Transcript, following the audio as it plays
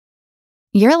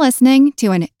You're listening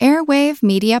to an Airwave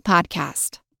Media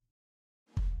Podcast.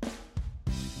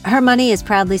 Her Money is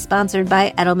proudly sponsored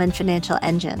by Edelman Financial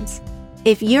Engines.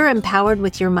 If you're empowered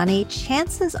with your money,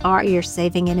 chances are you're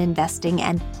saving and investing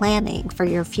and planning for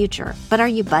your future. But are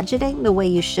you budgeting the way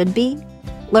you should be?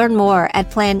 Learn more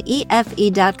at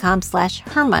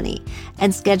planefe.com/hermoney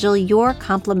and schedule your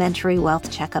complimentary wealth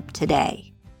checkup today.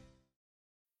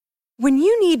 When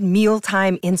you need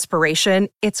mealtime inspiration,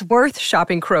 it's worth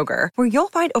shopping Kroger, where you'll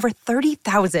find over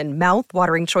 30,000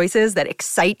 mouth-watering choices that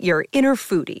excite your inner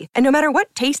foodie. And no matter what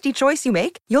tasty choice you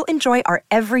make, you'll enjoy our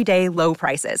everyday low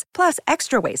prices, plus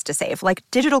extra ways to save, like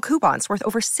digital coupons worth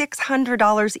over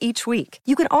 $600 each week.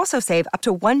 You can also save up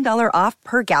to $1 off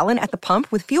per gallon at the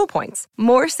pump with fuel points.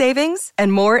 More savings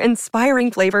and more inspiring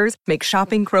flavors make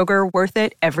shopping Kroger worth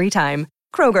it every time.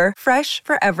 Kroger, fresh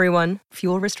for everyone.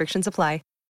 Fuel restrictions apply.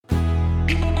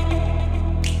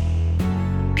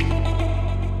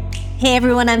 Hey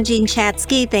everyone, I'm Jean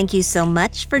Chatzky. Thank you so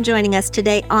much for joining us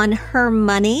today on Her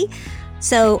Money.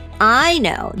 So I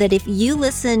know that if you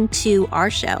listen to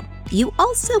our show, you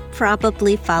also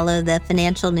probably follow the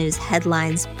financial news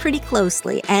headlines pretty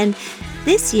closely. And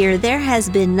this year, there has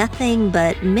been nothing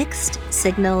but mixed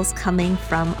signals coming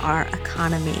from our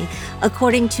economy.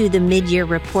 According to the mid-year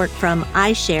report from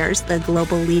iShares, the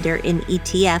global leader in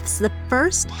ETFs, the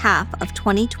first half of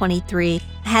 2023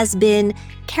 has been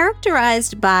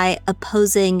characterized by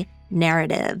opposing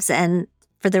narratives. And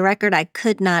for the record, I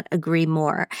could not agree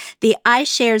more. The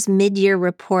iShares mid-year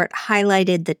report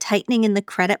highlighted the tightening in the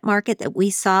credit market that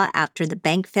we saw after the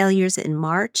bank failures in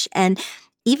March. And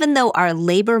even though our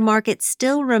labor market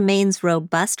still remains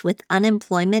robust with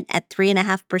unemployment at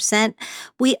 3.5%,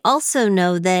 we also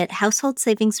know that household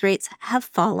savings rates have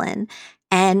fallen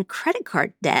and credit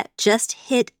card debt just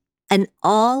hit an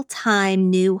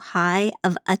all-time new high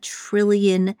of $1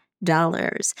 trillion.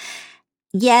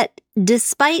 Yet,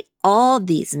 despite all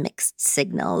these mixed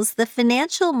signals, the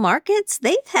financial markets,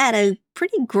 they've had a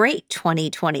pretty great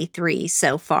 2023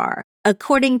 so far.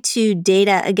 According to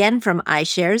data, again from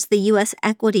iShares, the U.S.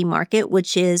 equity market,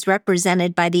 which is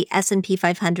represented by the S&P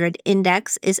 500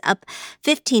 index, is up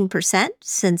 15%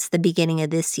 since the beginning of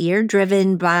this year,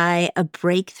 driven by a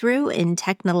breakthrough in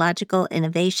technological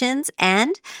innovations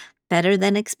and better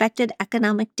than expected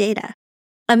economic data.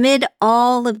 Amid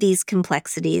all of these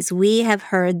complexities, we have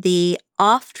heard the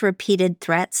oft-repeated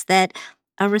threats that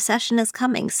a recession is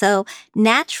coming. So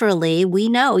naturally, we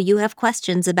know you have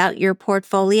questions about your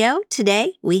portfolio.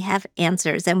 Today, we have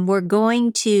answers, and we're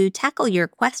going to tackle your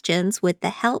questions with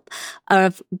the help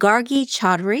of Gargi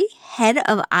Chaudhuri, head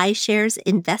of iShares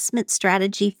Investment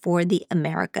Strategy for the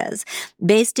Americas.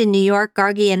 Based in New York,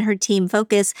 Gargi and her team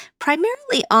focus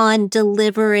primarily on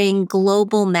delivering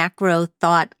global macro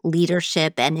thought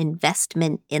leadership and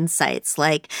investment insights,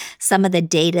 like some of the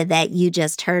data that you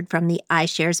just heard from the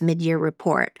iShares mid-year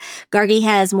report. Gargi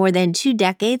has more than 2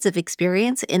 decades of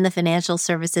experience in the financial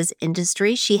services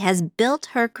industry. She has built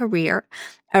her career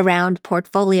around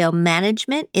portfolio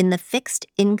management in the fixed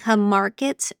income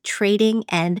markets, trading,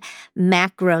 and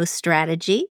macro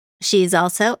strategy. She's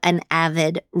also an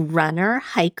avid runner,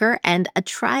 hiker, and a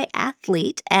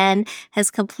triathlete, and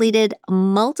has completed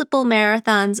multiple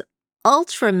marathons,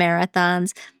 ultra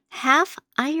marathons, half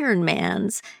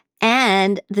Ironmans,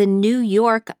 and the New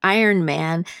York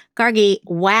Ironman. Gargi,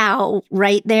 wow,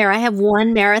 right there. I have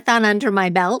 1 marathon under my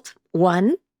belt,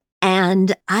 1.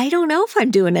 And I don't know if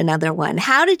I'm doing another one.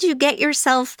 How did you get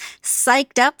yourself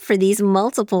psyched up for these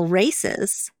multiple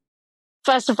races?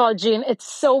 First of all, Jean, it's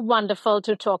so wonderful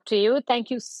to talk to you.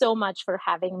 Thank you so much for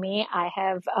having me. I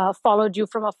have followed you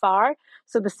from afar,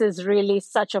 so this is really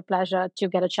such a pleasure to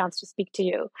get a chance to speak to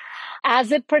you.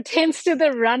 As it pertains to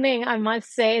the running, I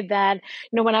must say that,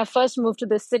 when I first moved to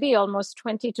the city almost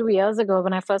 22 years ago,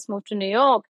 when I first moved to New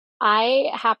York,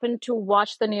 I happened to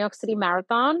watch the New York City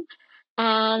Marathon,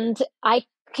 and I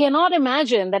cannot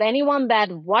imagine that anyone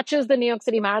that watches the New York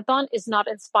City Marathon is not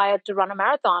inspired to run a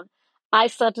marathon. I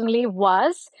certainly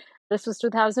was. This was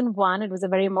 2001. It was a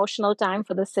very emotional time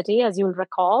for the city, as you'll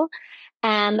recall.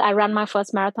 And I ran my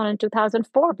first marathon in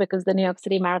 2004 because the New York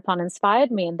City Marathon inspired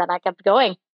me, and then I kept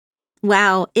going.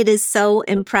 Wow, it is so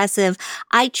impressive.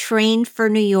 I trained for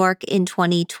New York in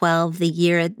 2012, the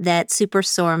year that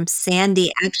Superstorm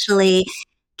Sandy actually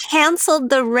canceled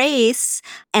the race,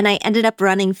 and I ended up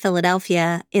running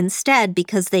Philadelphia instead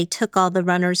because they took all the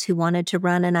runners who wanted to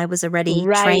run, and I was already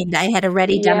Right. trained. I had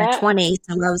already done a Yeah. 20,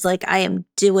 so I was like, I am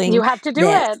doing You have to do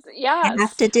this. it. I have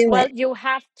Yes. to do Well, it. you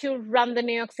have to run the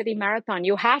New York City Marathon.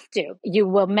 You have to. You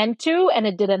were meant to, and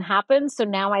it didn't happen. So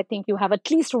now I think you have at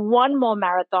least one more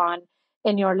marathon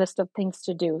in your list of things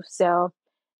to do. So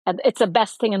And it's the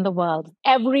best thing in the world.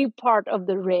 Every part of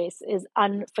the race is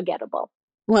unforgettable.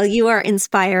 Well, you are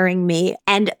inspiring me,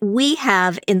 and we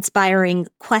have inspiring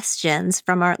questions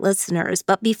from our listeners.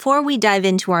 But before we dive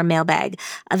into our mailbag,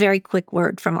 a very quick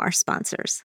word from our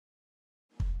sponsors.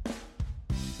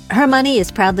 Her Money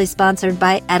is proudly sponsored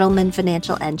by Edelman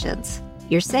Financial Engines.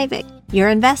 You're saving, you're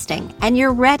investing, and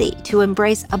you're ready to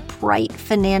embrace a bright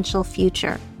financial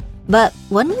future. But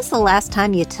when was the last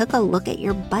time you took a look at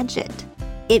your budget?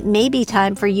 It may be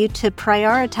time for you to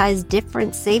prioritize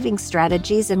different saving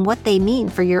strategies and what they mean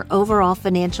for your overall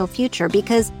financial future,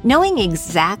 because knowing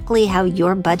exactly how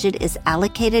your budget is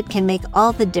allocated can make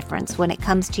all the difference when it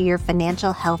comes to your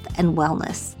financial health and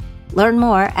wellness. Learn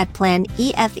more at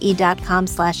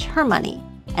planefe.com/hermoney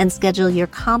and schedule your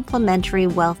complimentary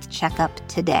wealth checkup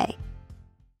today.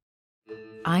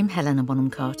 I'm Helena Bonham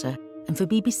Carter, and for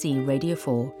BBC Radio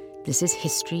 4, this is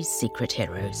History's Secret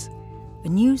Heroes, a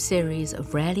new series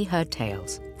of rarely heard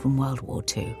tales from World War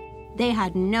II. They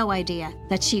had no idea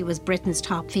that she was Britain's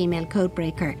top female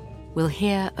codebreaker. We'll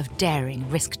hear of daring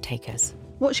risk-takers.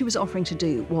 What she was offering to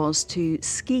do was to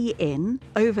ski in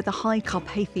over the high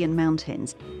Carpathian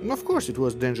mountains. Of course it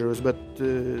was dangerous, but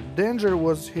danger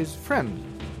was his friend.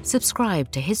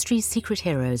 Subscribe to History's Secret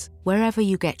Heroes wherever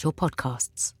you get your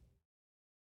podcasts.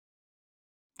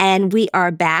 And we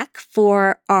are back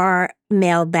for our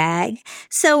mailbag.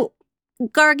 So,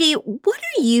 Gargi, what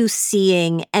are you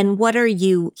seeing and what are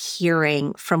you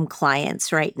hearing from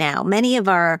clients right now? Many of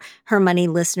our Her Money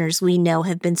listeners we know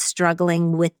have been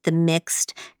struggling with the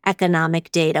mixed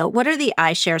economic data. What are the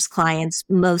iShares clients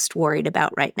most worried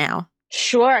about right now?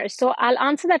 Sure. So I'll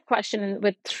answer that question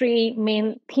with three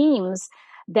main themes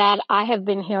that I have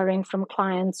been hearing from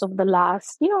clients over the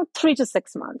last, 3 to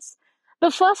 6 months. The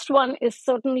first one is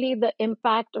certainly the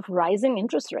impact of rising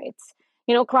interest rates.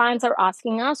 Clients are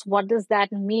asking us, what does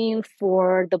that mean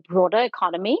for the broader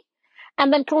economy?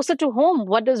 And then closer to home,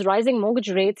 what does rising mortgage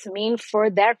rates mean for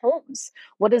their homes?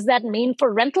 What does that mean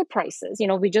for rental prices?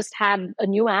 We just had a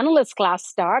new analyst class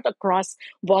start across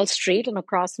Wall Street and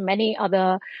across many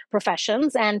other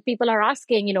professions. And people are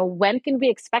asking, when can we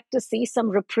expect to see some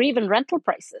reprieve in rental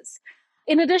prices?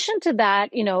 In addition to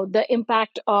that, the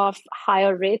impact of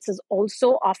higher rates is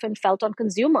also often felt on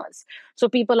consumers. So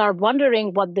people are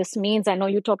wondering what this means. I know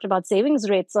you talked about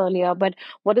savings rates earlier, but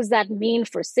what does that mean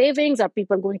for savings? Are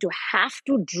people going to have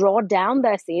to draw down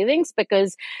their savings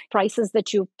because prices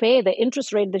that you pay, the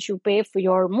interest rate that you pay for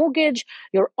your mortgage,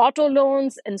 your auto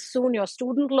loans, and soon your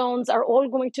student loans are all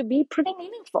going to be pretty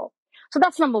meaningful? So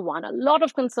that's number one, a lot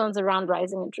of concerns around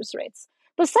rising interest rates.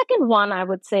 The second one, I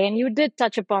would say, and you did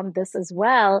touch upon this as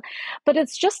well, but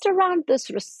it's just around this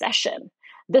recession,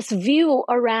 this view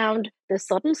around the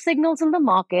certain signals in the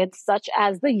market, such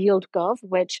as the yield curve,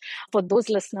 which for those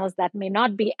listeners that may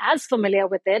not be as familiar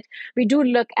with it, we do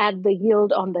look at the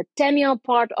yield on the 10-year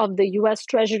part of the US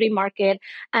Treasury market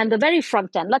and the very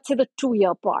front end, let's say the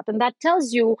 2-year part. And that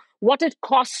tells you what it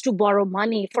costs to borrow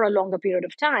money for a longer period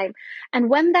of time. And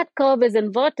when that curve is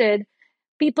inverted,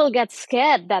 people get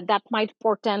scared that that might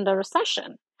portend a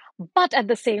recession. But at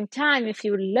the same time, if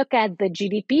you look at the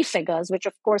GDP figures, which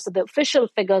of course are the official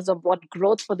figures of what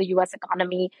growth for the US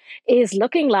economy is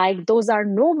looking like, those are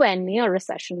nowhere near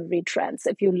recessionary trends.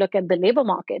 If you look at the labor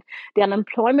market, the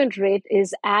unemployment rate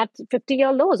is at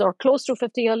 50-year lows or close to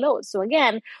 50-year lows. So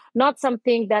again, not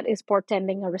something that is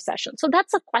portending a recession. So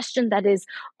that's a question that is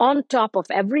on top of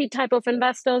every type of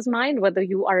investor's mind, whether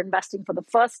you are investing for the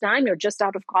first time, you're just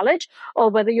out of college, or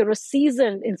whether you're a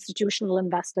seasoned institutional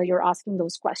investor, you're asking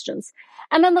those questions.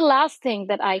 And then the last thing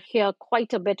that I hear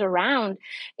quite a bit around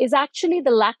is actually the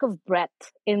lack of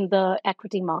breadth in the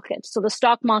equity market. So the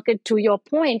stock market, to your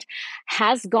point,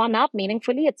 has gone up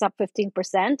meaningfully. It's up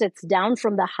 15%. It's down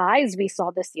from the highs we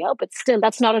saw this year, but still,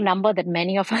 that's not a number that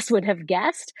many of us would have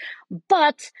guessed.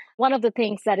 But one of the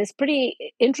things that is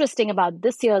pretty interesting about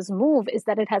this year's move is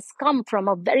that it has come from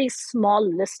a very small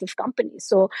list of companies.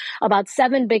 So about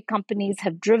 7 big companies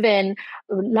have driven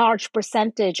a large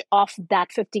percentage of that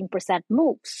 15%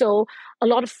 move. So a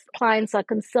lot of clients are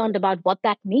concerned about what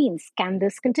that means. Can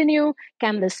this continue?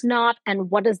 Can this not? And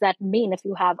what does that mean if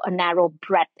you have a narrow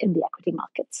breadth in the equity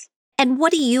markets? And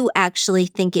what do you actually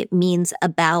think it means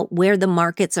about where the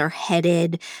markets are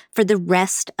headed for the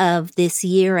rest of this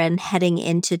year and heading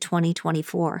into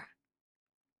 2024?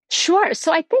 Sure.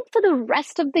 So I think for the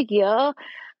rest of the year,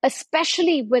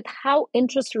 especially with how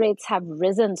interest rates have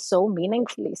risen so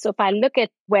meaningfully. So if I look at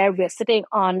where we're sitting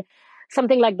on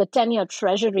something like the 10-year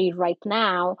Treasury right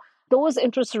now, those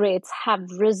interest rates have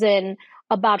risen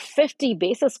about 50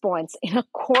 basis points in a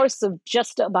course of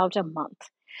just about a month.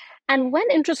 And when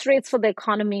interest rates for the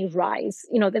economy rise,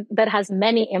 that has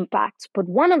many impacts. But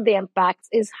one of the impacts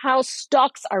is how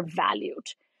stocks are valued,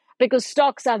 because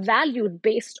stocks are valued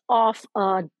based off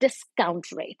a discount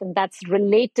rate, and that's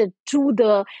related to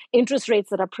the interest rates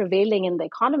that are prevailing in the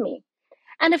economy.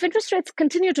 And if interest rates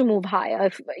continue to move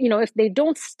higher, if they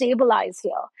don't stabilize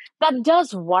here, that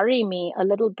does worry me a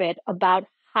little bit about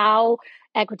how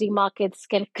equity markets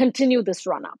can continue this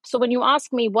run up. So when you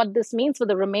ask me what this means for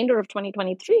the remainder of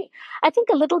 2023, I think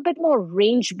a little bit more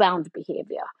range bound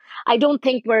behavior. I don't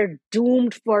think we're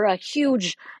doomed for a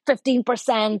huge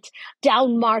 15%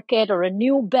 down market or a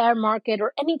new bear market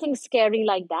or anything scary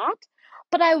like that.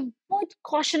 But I would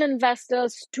caution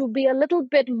investors to be a little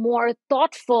bit more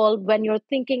thoughtful when you're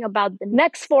thinking about the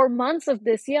next 4 months of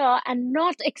this year and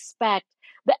not expect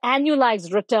the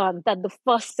annualized return that the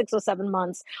first 6 or 7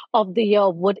 months of the year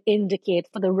would indicate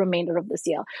for the remainder of this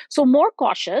year. So more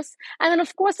cautious. And then,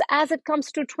 of course, as it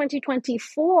comes to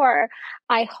 2024,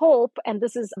 I hope, and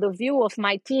this is the view of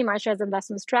my team, iShares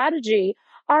Investment Strategy,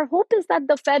 our hope is that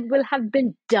the Fed will have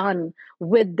been done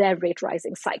with their rate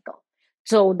rising cycle.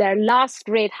 So their last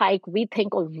rate hike, we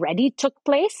think, already took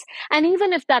place. And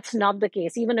even if that's not the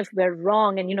case, even if we're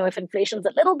wrong, and if inflation's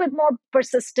a little bit more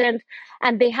persistent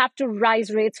and they have to rise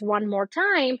rates one more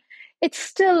time, it's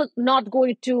still not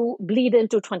going to bleed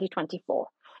into 2024.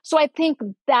 So I think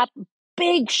that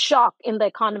big shock in the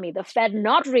economy, the Fed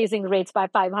not raising rates by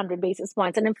 500 basis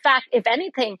points, and in fact, if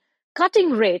anything,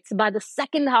 cutting rates by the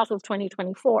second half of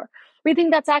 2024, we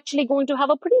think that's actually going to have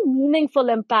a pretty meaningful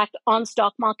impact on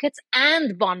stock markets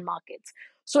and bond markets.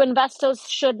 So investors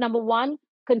should, number one,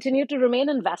 continue to remain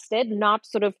invested, not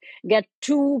sort of get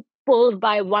too pulled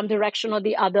by one direction or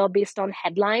the other based on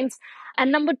headlines.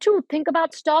 And number two, think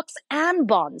about stocks and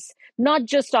bonds, not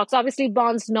just stocks. Obviously,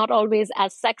 bonds not always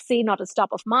as sexy, not as top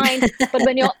of mind. But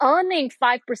when you're earning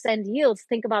 5% yields,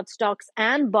 think about stocks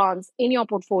and bonds in your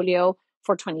portfolio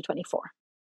for 2024.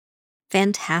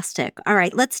 Fantastic. All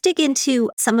right, let's dig into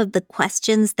some of the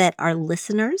questions that our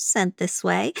listeners sent this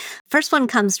way. First one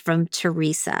comes from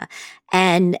Teresa,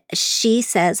 and she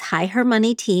says, "Hi, Her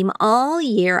Money team. All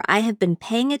year I have been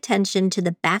paying attention to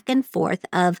the back and forth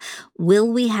of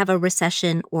will we have a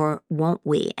recession or won't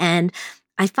we? And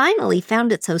I finally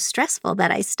found it so stressful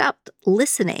that I stopped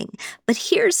listening. But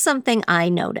here's something I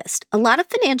noticed. A lot of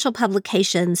financial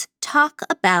publications talk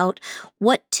about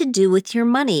what to do with your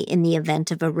money in the event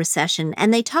of a recession,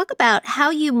 and they talk about how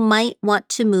you might want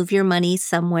to move your money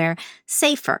somewhere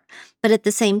safer. But at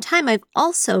the same time, I've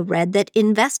also read that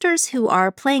investors who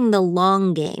are playing the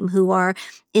long game, who are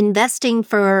investing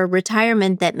for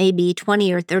retirement that may be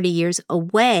 20 or 30 years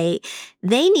away,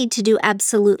 they need to do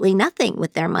absolutely nothing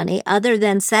with their money other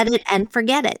than set it and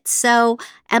forget it. So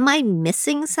am I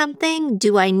missing something?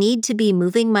 Do I need to be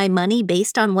moving my money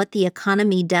based on what the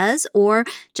economy does or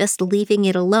just leaving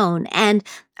it alone? And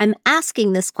I'm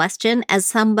asking this question as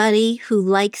somebody who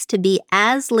likes to be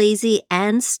as lazy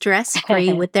and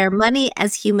stress-free with their money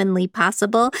as humanly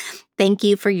possible. Thank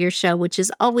you for your show, which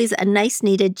is always a nice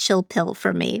needed chill pill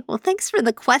for me. Well, thanks for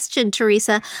the question,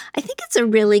 Teresa. I think it's a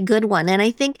really good one. And I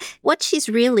think what she's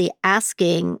really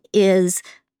asking is,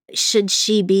 should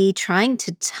she be trying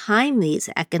to time these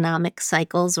economic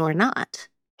cycles or not?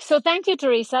 So thank you,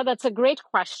 Teresa. That's a great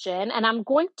question. And I'm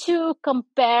going to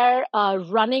compare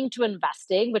running to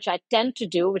investing, which I tend to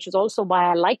do, which is also why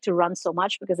I like to run so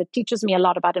much, because it teaches me a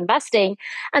lot about investing.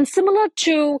 And similar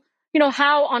to,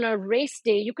 how on a race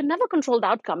day, you can never control the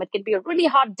outcome. It can be a really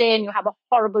hot day and you have a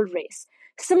horrible race.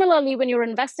 Similarly, when you're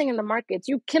investing in the markets,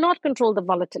 you cannot control the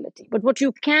volatility. But what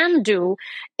you can do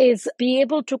is be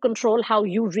able to control how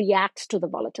you react to the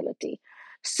volatility.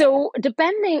 So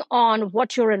depending on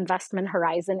what your investment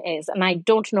horizon is, and I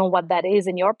don't know what that is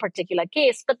in your particular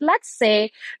case, but let's say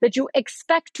that you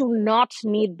expect to not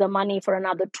need the money for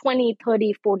another 20,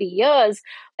 30, 40 years,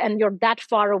 and you're that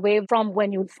far away from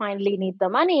when you finally need the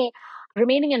money,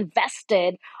 remaining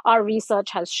invested, our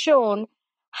research has shown,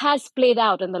 has played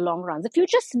out in the long run. If you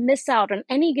just miss out on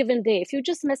any given day, if you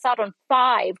just miss out on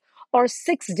 5 or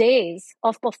 6 days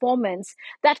of performance,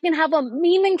 that can have a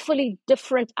meaningfully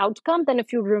different outcome than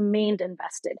if you remained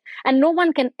invested. And no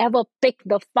one can ever pick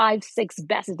the 5, 6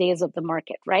 best days of the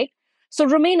market, right? So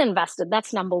remain invested.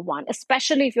 That's number one,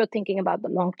 especially if you're thinking about the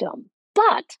long term.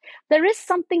 But there is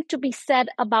something to be said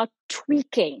about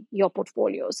tweaking your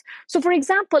portfolios. So, for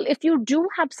example, if you do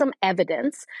have some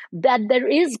evidence that there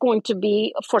is going to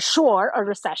be, for sure, a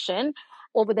recession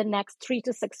over the next 3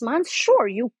 to 6 months, sure,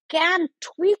 you can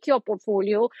tweak your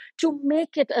portfolio to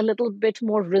make it a little bit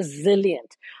more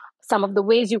resilient. Some of the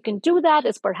ways you can do that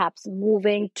is perhaps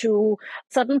moving to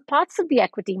certain parts of the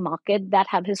equity market that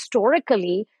have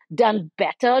historically done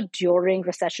better during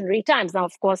recessionary times. Now,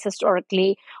 of course,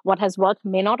 historically, what has worked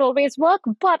may not always work,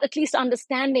 but at least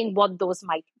understanding what those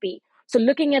might be. So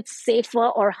looking at safer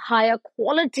or higher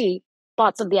quality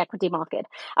parts of the equity market.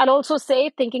 I'd also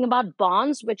say thinking about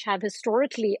bonds, which have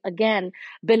historically, again,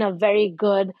 been a very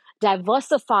good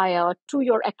diversifier to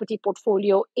your equity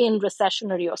portfolio in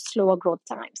recessionary or slower growth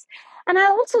times. And I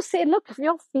also say, look, if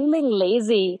you're feeling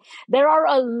lazy, there are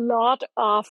a lot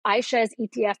of iShares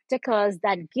ETF tickers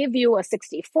that give you a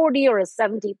 60-40 or a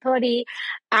 70-30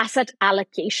 asset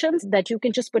allocations that you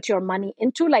can just put your money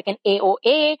into, like an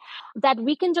AOA, that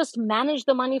we can just manage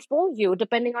the money for you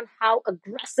depending on how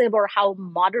aggressive or how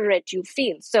moderate you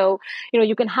feel. So,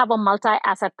 you can have a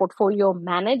multi-asset portfolio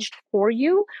managed for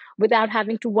you without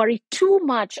having to worry too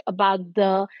much about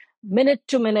the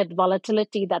minute-to-minute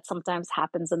volatility that sometimes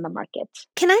happens in the market.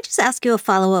 Can I just ask you a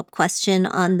follow-up question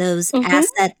on those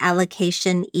asset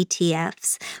allocation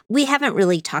ETFs? We haven't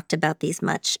really talked about these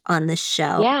much on the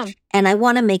show. Yeah. And I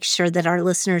want to make sure that our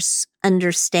listeners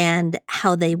understand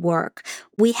how they work.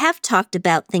 We have talked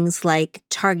about things like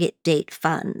target date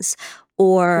funds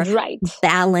or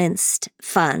balanced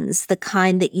funds, the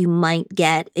kind that you might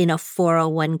get in a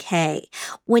 401k.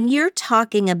 When you're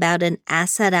talking about an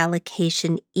asset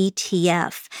allocation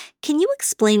ETF, can you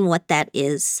explain what that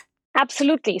is?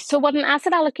 Absolutely. So what an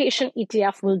asset allocation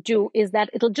ETF will do is that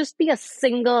it'll just be a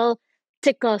single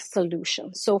ticker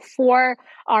solution. So for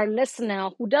our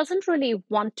listener who doesn't really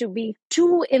want to be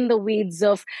too in the weeds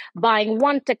of buying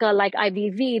one ticker like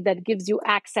IVV that gives you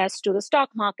access to the stock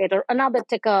market, or another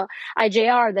ticker,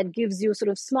 IJR, that gives you sort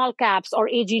of small caps, or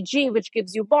AGG, which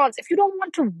gives you bonds, if you don't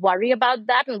want to worry about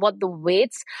that and what the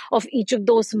weights of each of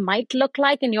those might look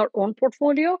like in your own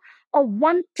portfolio, a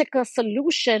one ticker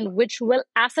solution which will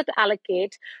asset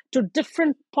allocate to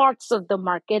different parts of the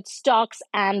market, stocks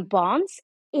and bonds,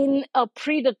 in a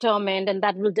predetermined, and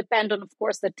that will depend on, of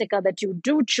course, the ticker that you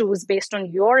do choose based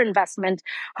on your investment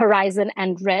horizon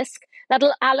and risk,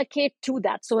 that'll allocate to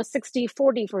that. So a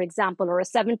 60-40, for example, or a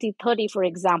 70-30, for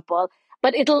example,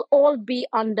 but it'll all be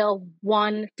under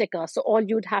one ticker. So all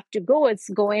you'd have to go is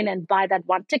go in and buy that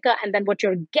one ticker. And then what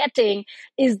you're getting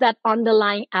is that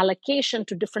underlying allocation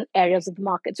to different areas of the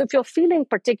market. So if you're feeling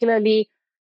particularly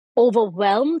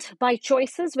overwhelmed by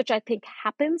choices, which I think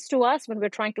happens to us when we're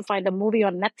trying to find a movie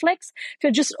on Netflix, if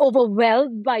you're just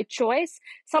overwhelmed by choice,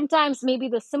 sometimes maybe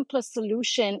the simplest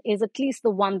solution is at least the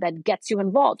one that gets you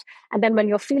involved. And then when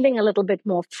you're feeling a little bit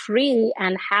more free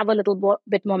and have a little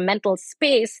bit more mental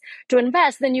space to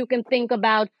invest, then you can think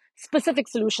about specific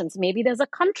solutions. Maybe there's a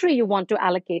country you want to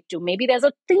allocate to. Maybe there's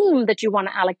a theme that you want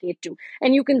to allocate to,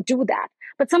 and you can do that.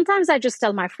 But sometimes I just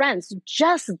tell my friends,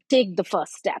 just take the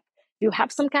first step. You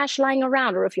have some cash lying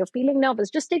around, or if you're feeling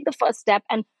nervous, just take the first step.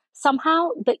 And somehow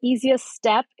the easiest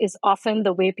step is often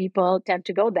the way people tend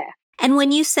to go there. And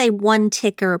when you say one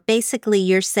ticker, basically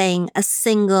you're saying a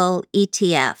single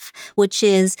ETF, which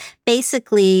is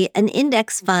basically an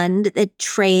index fund that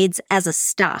trades as a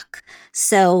stock.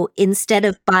 So instead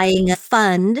of buying a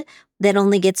fund that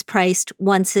only gets priced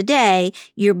once a day,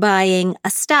 you're buying a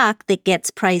stock that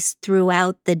gets priced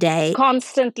throughout the day.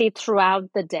 Constantly throughout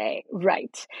the day,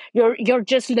 right. You're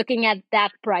just looking at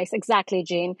that price. Exactly,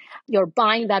 Jane. You're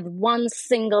buying that one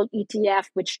single ETF,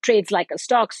 which trades like a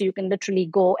stock, so you can literally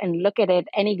go and look at it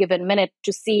any given minute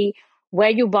to see where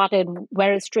you bought it,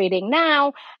 where it's trading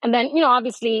now. And then,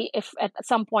 obviously, if at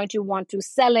some point you want to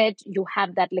sell it, you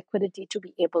have that liquidity to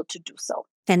be able to do so.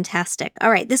 Fantastic.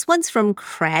 All right. This one's from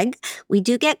Craig. We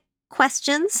do get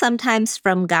questions sometimes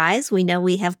from guys. We know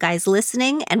we have guys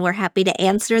listening, and we're happy to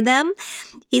answer them.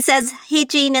 He says, "Hey,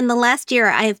 Jean, in the last year,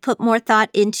 I have put more thought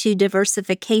into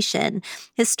diversification.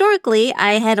 Historically,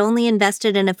 I had only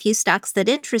invested in a few stocks that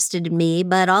interested me,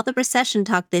 but all the recession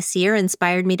talk this year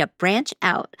inspired me to branch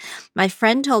out. My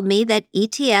friend told me that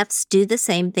ETFs do the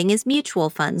same thing as mutual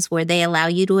funds, where they allow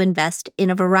you to invest in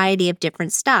a variety of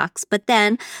different stocks. But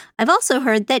then I've also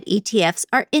heard that ETFs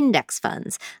are index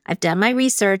funds. I've done my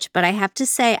research, but I have to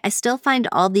say I still find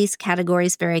all these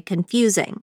categories very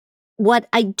confusing. What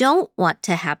I don't want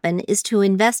to happen is to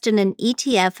invest in an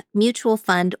ETF, mutual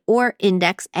fund, or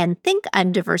index and think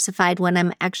I'm diversified when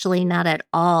I'm actually not at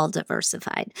all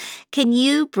diversified. Can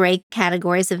you break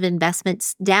categories of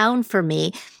investments down for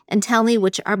me and tell me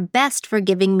which are best for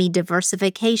giving me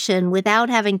diversification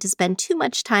without having to spend too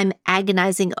much time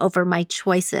agonizing over my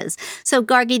choices?" So,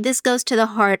 Gargi, this goes to the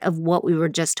heart of what we were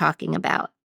just talking about.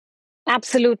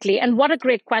 Absolutely. And what a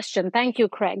great question. Thank you,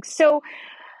 Craig. So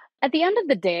at the end of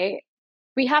the day,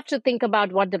 we have to think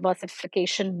about what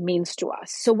diversification means to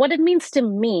us. So what it means to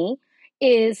me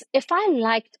is if I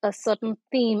liked a certain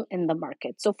theme in the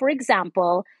market. So for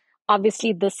example,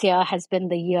 obviously this year has been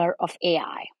the year of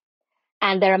AI.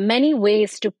 And there are many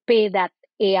ways to pay that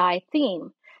AI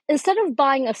theme. Instead of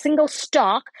buying a single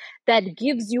stock that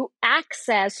gives you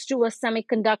access to a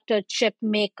semiconductor chip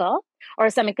maker or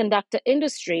a semiconductor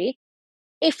industry,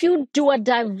 if you do a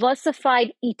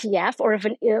diversified ETF, or if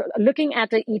looking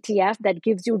at an ETF that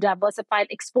gives you diversified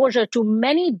exposure to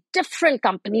many different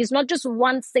companies, not just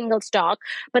one single stock,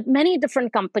 but many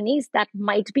different companies that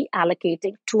might be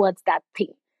allocating towards that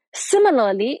theme.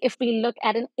 Similarly, if we look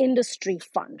at an industry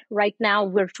fund, right now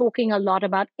we're talking a lot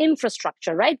about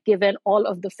infrastructure, right? Given all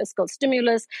of the fiscal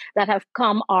stimulus that have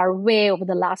come our way over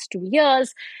the last 2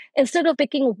 years, instead of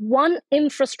picking one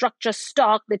infrastructure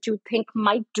stock that you think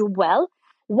might do well,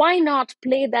 why not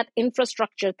play that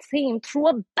infrastructure theme through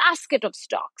a basket of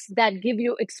stocks that give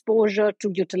you exposure to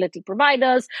utility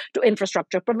providers, to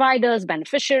infrastructure providers,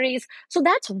 beneficiaries? So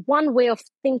that's one way of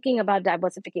thinking about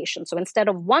diversification. So instead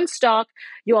of one stock,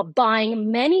 you're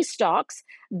buying many stocks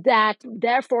that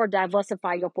therefore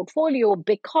diversify your portfolio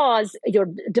because you're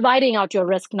dividing out your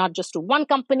risk not just to one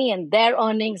company and their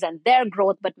earnings and their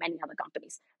growth, but many other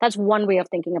companies. That's one way of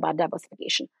thinking about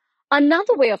diversification.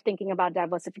 Another way of thinking about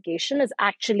diversification is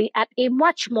actually at a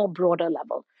much more broader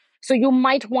level. So you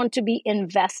might want to be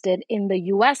invested in the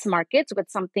US markets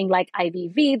with something like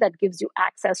IVV that gives you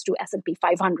access to S&P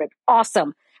 500.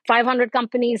 Awesome. 500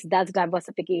 companies, that's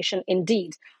diversification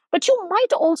indeed. But you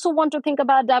might also want to think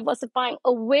about diversifying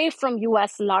away from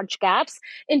US large caps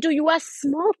into US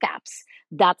small caps.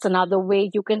 That's another way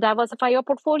you can diversify your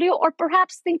portfolio, or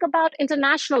perhaps think about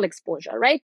international exposure,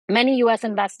 right? Many US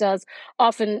investors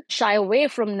often shy away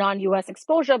from non-US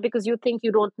exposure because you think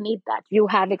you don't need that. You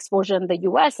have exposure in the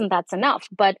US and that's enough.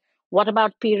 But what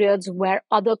about periods where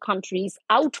other countries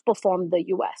outperform the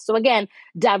US? So again,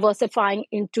 diversifying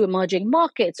into emerging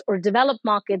markets or developed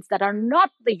markets that are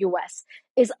not the US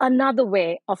is another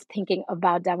way of thinking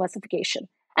about diversification.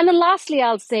 And then lastly,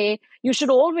 I'll say you should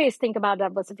always think about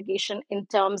diversification in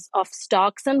terms of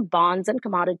stocks and bonds and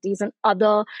commodities and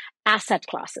other asset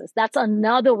classes. That's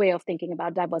another way of thinking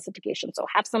about diversification. So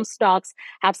have some stocks,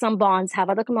 have some bonds, have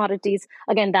other commodities.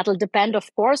 Again, that'll depend,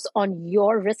 of course, on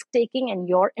your risk taking and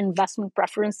your investment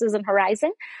preferences and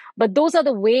horizon. But those are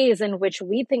the ways in which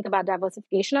we think about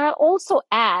diversification. I'll also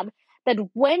add that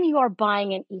when you are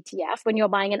buying an ETF, when you're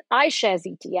buying an iShares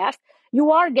ETF,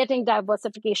 you are getting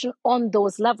diversification on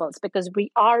those levels because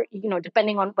we are,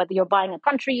 depending on whether you're buying a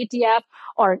country ETF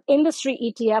or an industry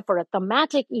ETF or a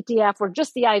thematic ETF or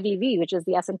just the IVV, which is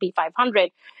the S&P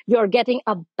 500, you're getting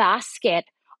a basket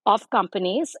of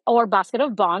companies or basket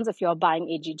of bonds if you're buying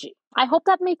AGG. I hope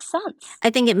that makes sense. I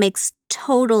think it makes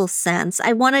total sense.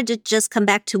 I wanted to just come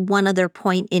back to one other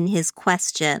point in his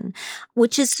question,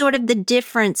 which is sort of the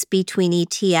difference between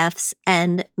ETFs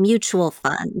and mutual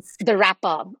funds. The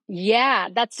wrapper. Yeah,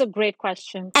 that's a great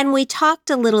question. And we talked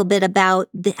a little bit about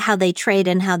how they trade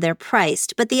and how they're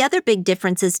priced, but the other big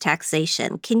difference is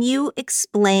taxation. Can you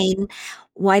explain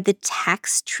why the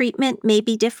tax treatment may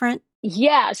be different?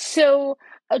 Yeah, so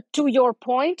to your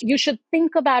point, you should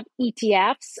think about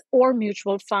ETFs or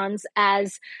mutual funds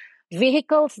as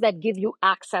vehicles that give you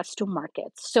access to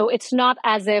markets. So it's not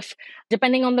as if,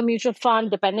 depending on the mutual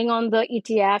fund, depending on the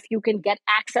ETF, you can get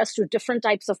access to different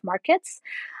types of markets.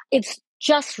 It's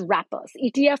just wrappers.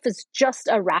 ETF is just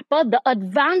a wrapper. The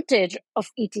advantage of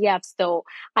ETFs, though,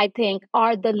 I think,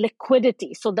 are the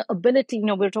liquidity. So the ability,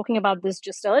 we were talking about this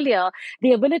just earlier,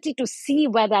 the ability to see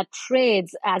where that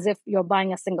trades as if you're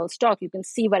buying a single stock. You can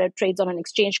see where it trades on an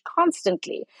exchange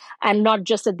constantly and not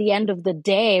just at the end of the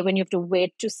day when you have to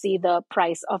wait to see the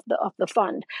price of the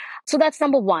fund. So that's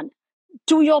number one.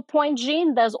 To your point,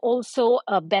 Jean, there's also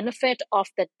a benefit of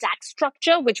the tax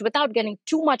structure, which, without getting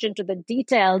too much into the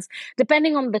details,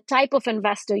 depending on the type of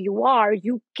investor you are,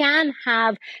 you can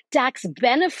have tax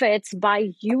benefits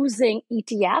by using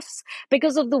ETFs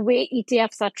because of the way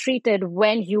ETFs are treated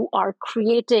when you are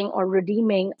creating or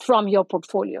redeeming from your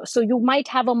portfolio. So you might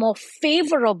have a more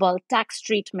favorable tax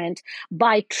treatment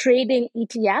by trading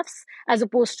ETFs as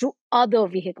opposed to other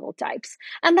vehicle types.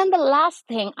 And then the last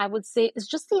thing I would say is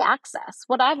just the access.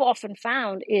 What I've often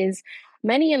found is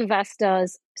many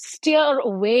investors steer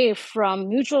away from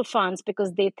mutual funds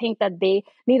because they think that they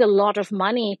need a lot of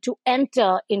money to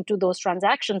enter into those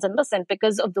transactions. And listen,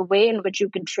 because of the way in which you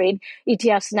can trade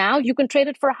ETFs now, you can trade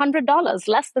it for $100,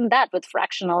 less than that with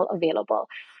fractional available.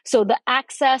 So the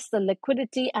access, the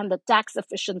liquidity, and the tax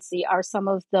efficiency are some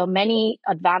of the many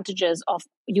advantages of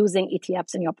using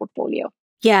ETFs in your portfolio.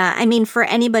 Yeah, I mean, for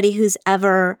anybody who's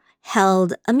ever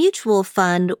held a mutual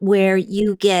fund where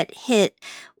you get hit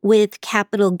with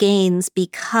capital gains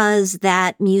because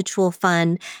that mutual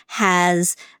fund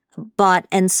has bought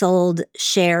and sold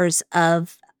shares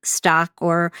of stock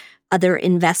or other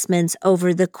investments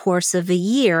over the course of a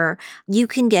year, you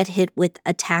can get hit with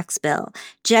a tax bill.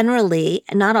 Generally,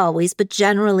 not always, but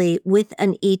generally with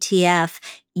an ETF,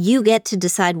 you get to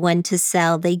decide when to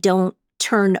sell. They don't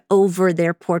turn over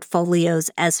their portfolios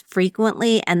as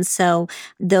frequently. And so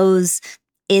those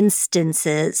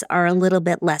instances are a little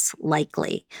bit less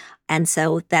likely. And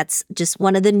so that's just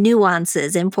one of the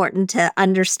nuances important to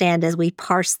understand as we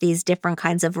parse these different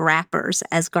kinds of wrappers,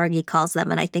 as Gargi calls them.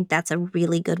 And I think that's a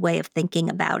really good way of thinking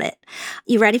about it.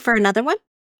 You ready for another one?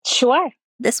 Sure.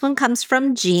 This one comes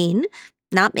from Jean.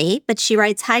 Not me, but she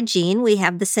writes, "Hi, Jean. We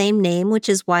have the same name, which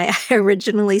is why I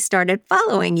originally started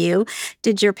following you.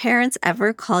 Did your parents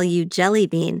ever call you Jelly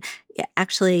Bean?" Yeah,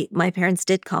 actually, my parents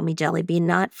did call me Jelly Bean,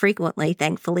 not frequently,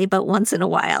 thankfully, but once in a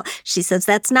while. She says,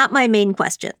 "That's not my main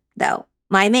question, though.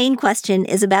 My main question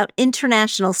is about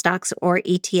international stocks or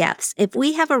ETFs. If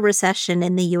we have a recession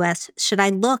in the US, should I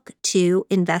look to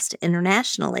invest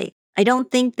internationally? I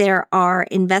don't think there are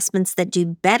investments that do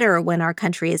better when our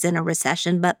country is in a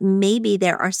recession, but maybe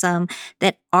there are some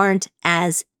that aren't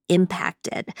as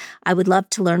impacted. I would love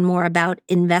to learn more about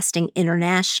investing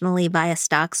internationally via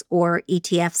stocks or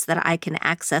ETFs that I can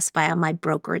access via my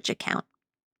brokerage account."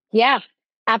 Yeah,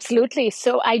 absolutely.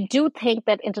 So I do think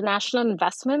that international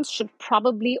investments should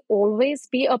probably always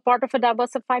be a part of a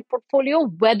diversified portfolio,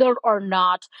 whether or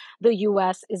not the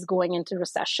US is going into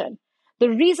recession. The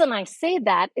reason I say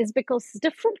that is because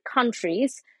different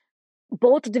countries,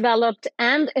 both developed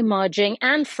and emerging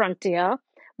and frontier,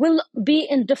 will be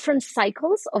in different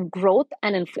cycles of growth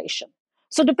and inflation.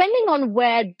 So, depending on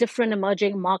where different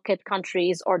emerging market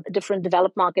countries or different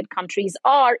developed market countries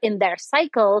are in their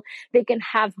cycle, they can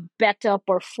have better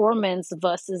performance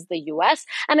versus the US.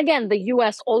 And again, the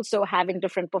US also having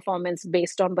different performance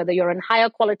based on whether you're in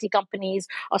higher quality companies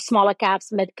or smaller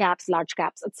caps, mid caps, large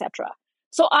caps, etc.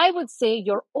 So, I would say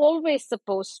you're always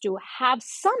supposed to have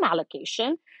some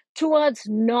allocation towards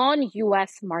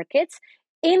non-US markets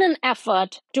in an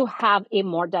effort to have a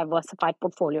more diversified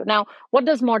portfolio. Now, what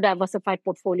does more diversified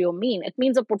portfolio mean? It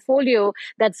means a portfolio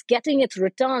that's getting its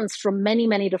returns from many,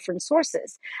 many different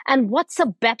sources. And what's a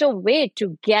better way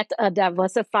to get a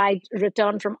diversified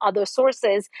return from other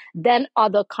sources than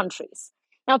other countries?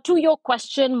 Now, to your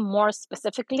question more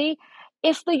specifically,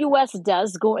 if the US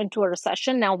does go into a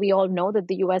recession, now we all know that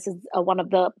the US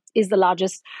is the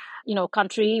largest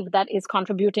country that is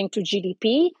contributing to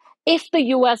GDP. If the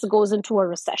US goes into a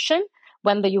recession,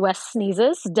 when the US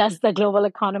sneezes, does the global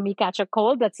economy catch a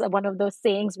cold? That's one of those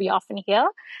sayings we often hear.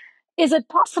 Is it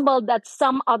possible that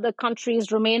some other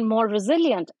countries remain more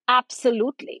resilient?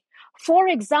 Absolutely. For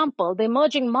example, the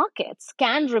emerging markets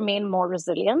can remain more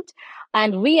resilient,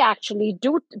 and we actually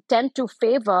do tend to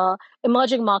favor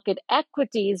emerging market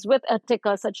equities with a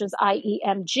ticker such as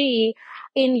IEMG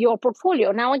in your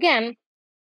portfolio. Now, again,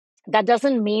 that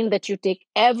doesn't mean that you take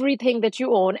everything that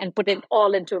you own and put it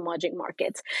all into emerging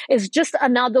markets. It's just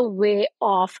another way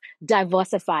of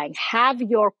diversifying. Have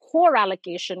your core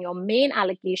allocation, your main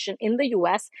allocation in the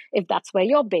US, if that's where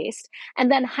you're based,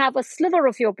 and then have a sliver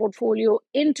of your portfolio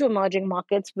into emerging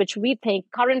markets, which we think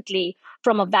currently,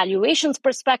 from a valuations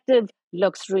perspective,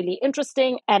 looks really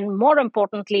interesting. And more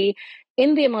importantly,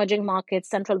 in the emerging markets,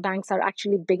 central banks are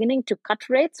actually beginning to cut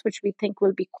rates, which we think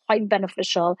will be quite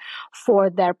beneficial for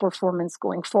their performance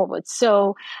going forward.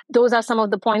 So those are some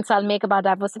of the points I'll make about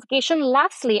diversification.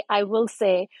 Lastly, I will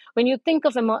say, when you think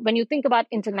about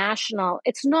international,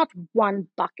 it's not one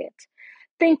bucket.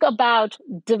 Think about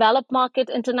developed market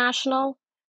international,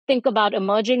 think about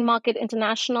emerging market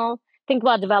international, think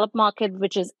about developed market,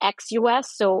 which is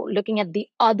ex-US. So looking at the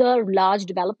other large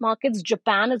developed markets,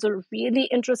 Japan is a really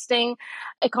interesting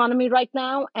economy right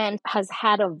now and has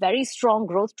had a very strong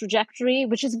growth trajectory,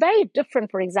 which is very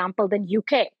different, for example, than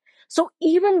UK. So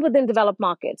even within developed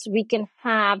markets, we can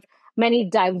have many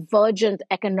divergent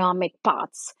economic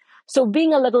paths. So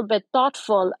being a little bit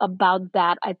thoughtful about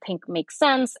that, I think makes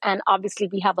sense. And obviously,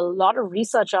 we have a lot of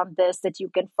research on this that you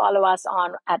can follow us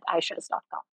on at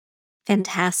iShares.com.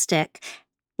 Fantastic.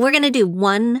 We're going to do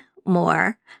one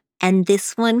more, and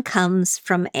this one comes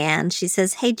from Anne. She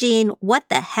says, "Hey, Jean, what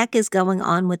the heck is going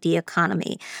on with the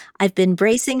economy? I've been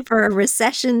bracing for a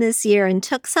recession this year and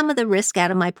took some of the risk out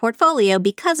of my portfolio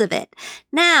because of it.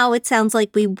 Now it sounds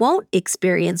like we won't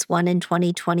experience one in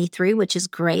 2023, which is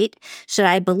great. Should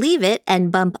I believe it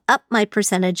and bump up my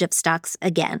percentage of stocks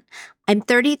again? I'm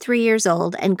 33 years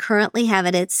old and currently have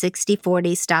it at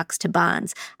 60-40 stocks to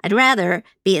bonds. I'd rather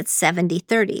be at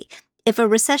 70-30. If a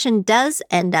recession does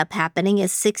end up happening,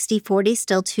 is 60-40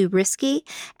 still too risky?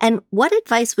 And what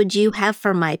advice would you have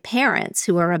for my parents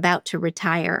who are about to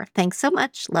retire? Thanks so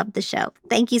much. Love the show.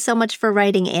 Thank you so much for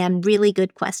writing, Anne. Really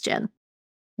good question.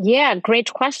 Yeah,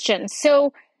 great question.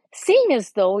 So, seeing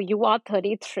as though you are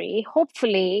 33,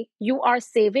 hopefully you are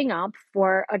saving up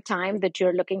for a time that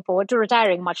you're looking forward to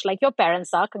retiring, much like your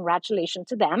parents are. Congratulations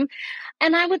to them.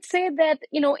 And I would say that,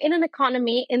 in an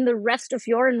economy, in the rest of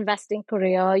your investing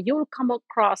career, you'll come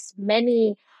across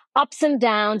many ups and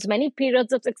downs, many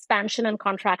periods of expansion and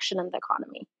contraction in the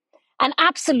economy. And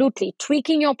absolutely,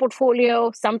 tweaking your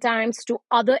portfolio sometimes to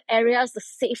other areas, the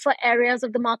safer areas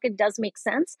of the market does make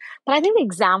sense. But I think the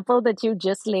example that you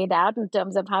just laid out in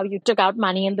terms of how you took out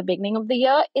money in the beginning of the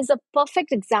year is a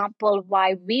perfect example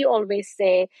why we always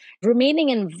say remaining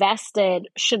invested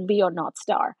should be your North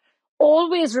Star.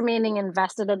 Always remaining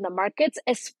invested in the markets,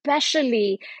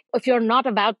 especially if you're not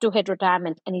about to hit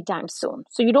retirement anytime soon.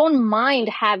 So you don't mind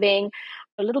having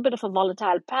a little bit of a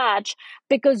volatile patch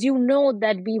because you know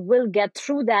that we will get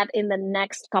through that in the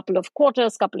next couple of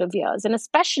quarters, couple of years. And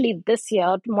especially this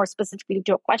year, more specifically to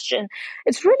your question,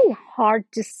 it's really hard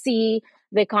to see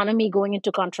the economy going into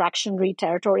contractionary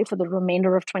territory for the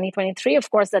remainder of 2023.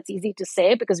 Of course, that's easy to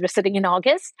say because we're sitting in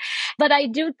August. But I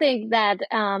do think that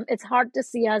it's hard to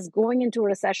see us going into a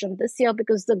recession this year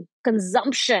because the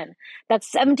consumption, that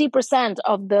 70%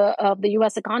 of the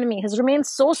US economy has remained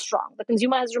so strong. The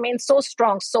consumer has remained so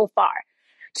strong so far.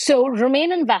 So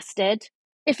remain invested.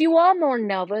 If you are more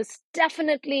nervous,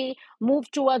 definitely move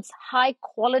towards high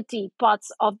quality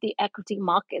parts of the equity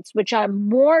markets, which are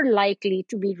more likely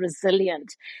to be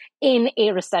resilient in a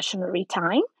recessionary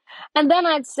time. And then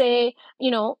I'd say,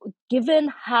 given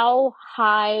how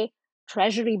high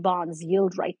treasury bonds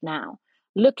yield right now,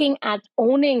 looking at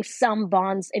owning some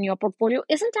bonds in your portfolio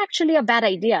isn't actually a bad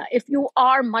idea if you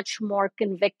are much more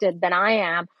convicted than I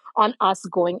am on us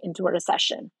going into a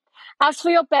recession. As for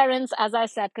your parents, as I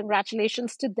said,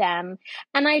 congratulations to them.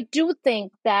 And I do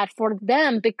think that for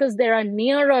them, because they are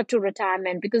nearer to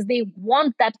retirement, because they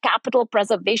want that capital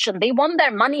preservation, they want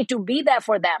their money to be there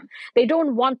for them. They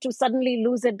don't want to suddenly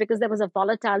lose it because there was a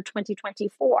volatile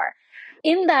 2024.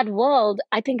 In that world,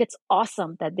 I think it's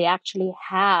awesome that they actually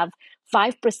have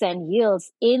 5%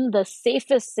 yields in the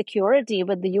safest security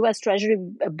with the US Treasury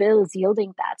bills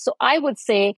yielding that. So I would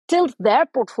say tilt their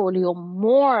portfolio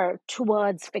more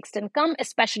towards fixed income,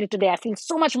 especially today. I feel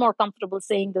so much more comfortable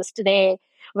saying this today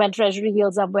when Treasury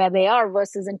yields are where they are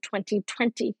versus in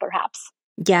 2020, perhaps.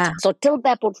 Yeah. So tilt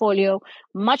their portfolio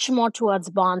much more towards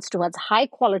bonds, towards high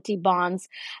quality bonds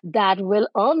that will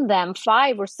earn them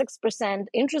 5 or 6%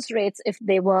 interest rates if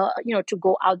they were, to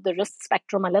go out the risk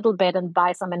spectrum a little bit and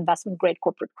buy some investment grade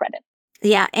corporate credit.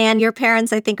 Yeah, and your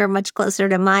parents, I think, are much closer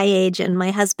to my age and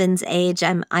my husband's age.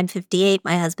 I'm 58,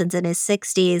 my husband's in his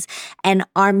 60s, and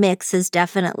our mix is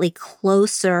definitely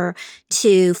closer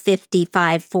to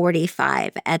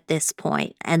 55-45 at this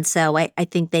point. And so I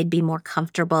think they'd be more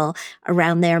comfortable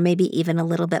around there, maybe even a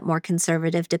little bit more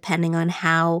conservative, depending on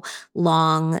how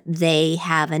long they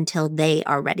have until they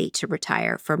are ready to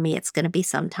retire. For me, it's going to be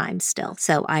some time still.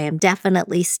 So I am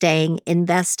definitely staying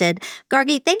invested.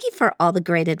 Gargi, thank you for all the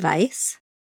great advice.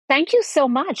 Thank you so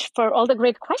much for all the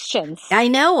great questions. I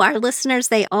know our listeners,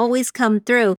 they always come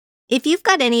through. If you've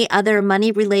got any other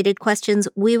money-related questions,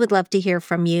 we would love to hear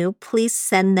from you. Please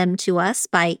send them to us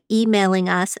by emailing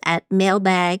us at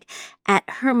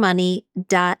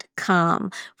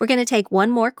mailbag@hermoney.com. We're going to take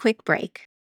one more quick break.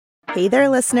 Hey there,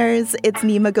 listeners. It's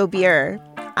Nima Gobir.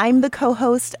 I'm the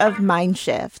co-host of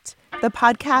Mindshift, the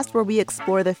podcast where we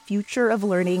explore the future of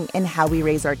learning and how we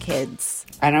raise our kids.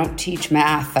 I don't teach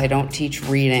math. I don't teach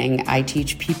reading. I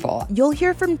teach people. You'll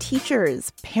hear from teachers,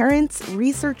 parents,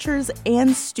 researchers,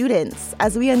 and students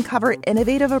as we uncover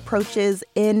innovative approaches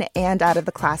in and out of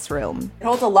the classroom. It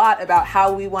holds a lot about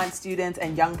how we want students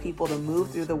and young people to move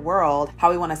through the world,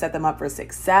 how we want to set them up for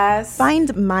success. Find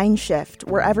Mindshift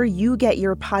wherever you get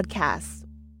your podcasts.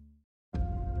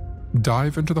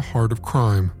 Dive into the heart of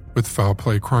crime with Foul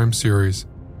Play Crime Series.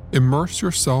 Immerse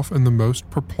yourself in the most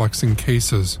perplexing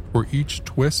cases where each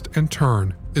twist and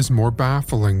turn is more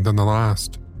baffling than the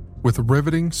last. With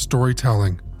riveting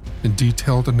storytelling and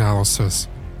detailed analysis,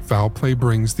 Foul Play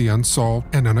brings the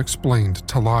unsolved and unexplained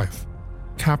to life,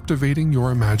 captivating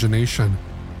your imagination.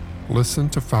 Listen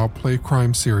to Foul Play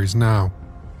Crime Series now,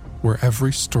 where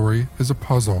every story is a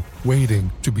puzzle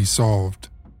waiting to be solved.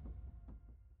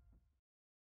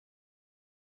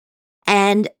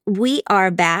 And we are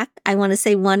back. I want to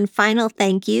say one final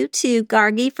thank you to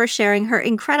Gargi for sharing her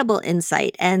incredible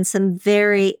insight and some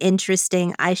very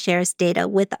interesting iShares data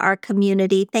with our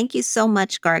community. Thank you so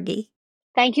much, Gargi.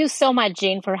 Thank you so much,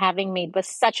 Jean, for having me. It was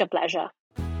such a pleasure.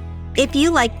 If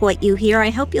you like what you hear, I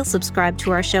hope you'll subscribe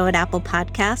to our show at Apple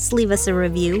Podcasts. Leave us a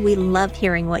review. We love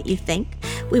hearing what you think.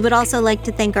 We would also like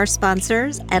to thank our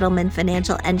sponsors, Edelman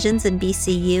Financial Engines and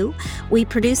BCU. We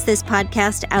produce this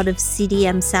podcast out of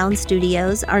CDM Sound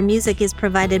Studios. Our music is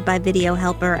provided by Video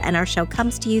Helper, and our show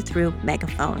comes to you through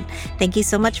Megaphone. Thank you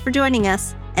so much for joining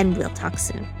us, and we'll talk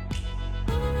soon.